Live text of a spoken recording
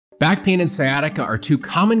Back pain and sciatica are two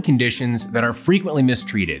common conditions that are frequently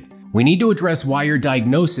mistreated. We need to address why your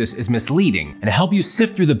diagnosis is misleading and help you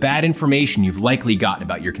sift through the bad information you've likely gotten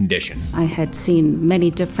about your condition. I had seen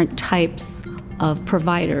many different types of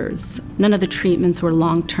providers. None of the treatments were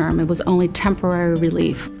long-term. It was only temporary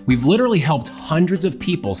relief. We've literally helped hundreds of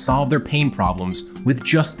people solve their pain problems with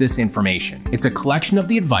just this information. It's a collection of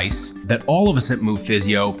the advice that all of us at Move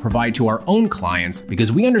Physio provide to our own clients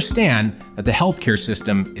because we understand that the healthcare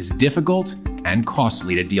system is difficult and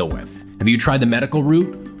costly to deal with. Have you tried the medical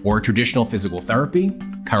route or traditional physical therapy,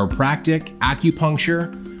 chiropractic,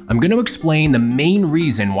 acupuncture? I'm going to explain the main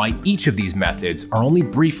reason why each of these methods are only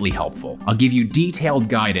briefly helpful. I'll give you detailed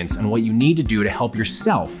guidance on what you need to do to help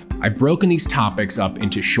yourself. I've broken these topics up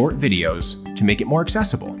into short videos to make it more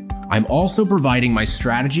accessible. I'm also providing my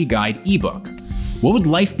strategy guide ebook. What would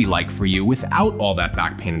life be like for you without all that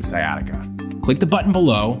back pain and sciatica? Click the button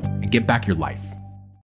below and get back your life.